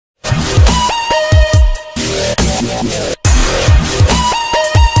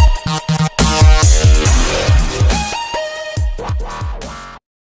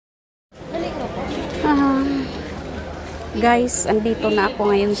guys, andito na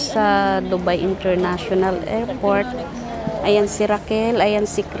ako ngayon sa Dubai International Airport. Ayan si Raquel, ayan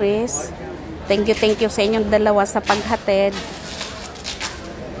si Chris. Thank you sa inyong dalawa sa paghatid.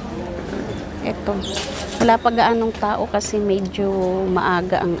 Eto, wala pa gaanong tao kasi medyo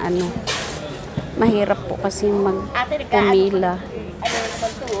maaga ang ano. Mahirap po kasi magpumila.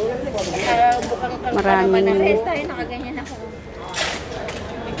 Maraming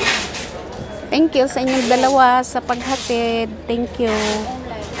thank you sa inyong dalawa sa paghatid. Thank you.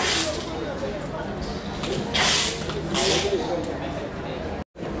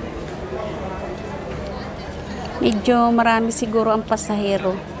 Medyo marami siguro ang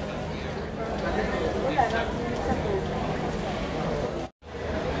pasahero.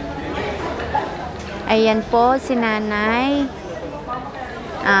 Ayan po si nanay.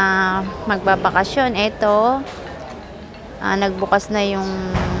 Magbabakasyon. Ito. Nagbukas na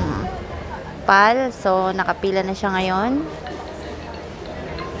yung PAL. So, nakapila na siya ngayon.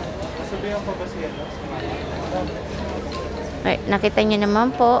 Okay, nakita niyo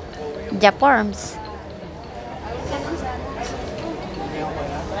naman po. Japorms.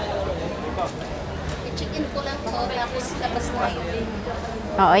 I-check-in ko lang po. Tapos labas na yun.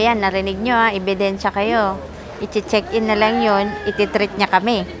 Oo, yan. Narinig nyo ha. Ebidensya kayo. I-check-in na lang yun. Iti-treat niya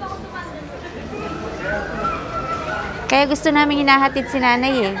kami. Kaya gusto namin hinahatid si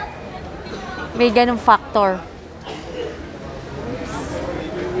nanay eh. May ganung factor.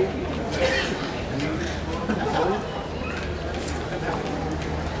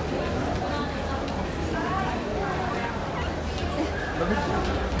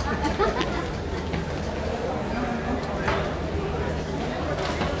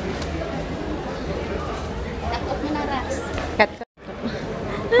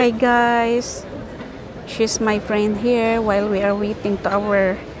 Hi guys, she's my friend here while we are waiting to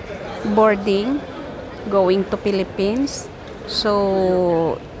our boarding going to Philippines.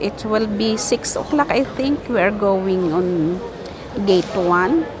 So it will be 6 o'clock I think. We are going on gate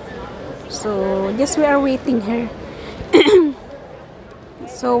 1. So just we are waiting here.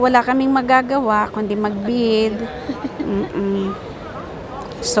 So wala kaming magagawa kundi magbid.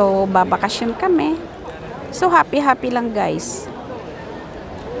 So babakasyon kami. So happy lang guys.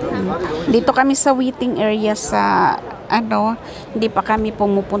 Dito kami sa waiting area sa ano, hindi pa kami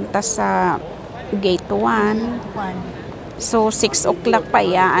pumupunta sa gate 1. So 6 o'clock pa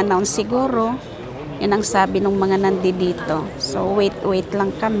i-announce siguro. Yan ang sabi ng mga nandito. So wait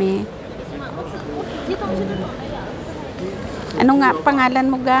lang kami. Ano nga pangalan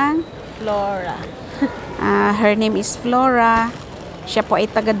mo gang? Flora. Her name is Flora. Siya po ay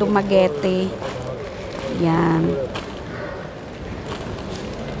taga Dumaguete. Yan.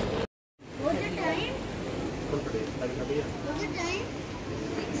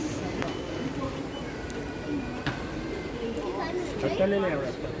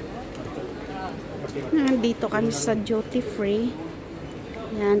 Nandito kami sa duty free.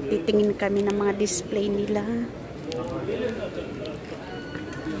 Yan, titingin kami ng mga display nila.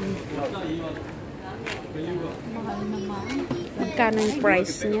 Mahal naman. Magkano yung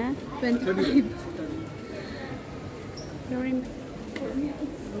price niya? 25.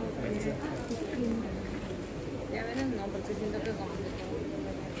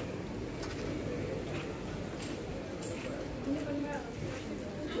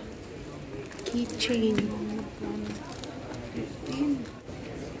 Keychain.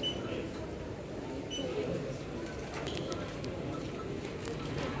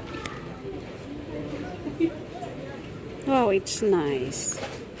 Wow, it's nice.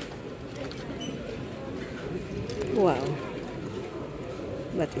 Wow.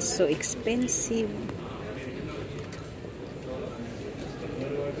 But it's so expensive.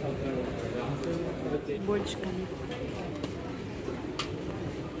 Burj Khalifa.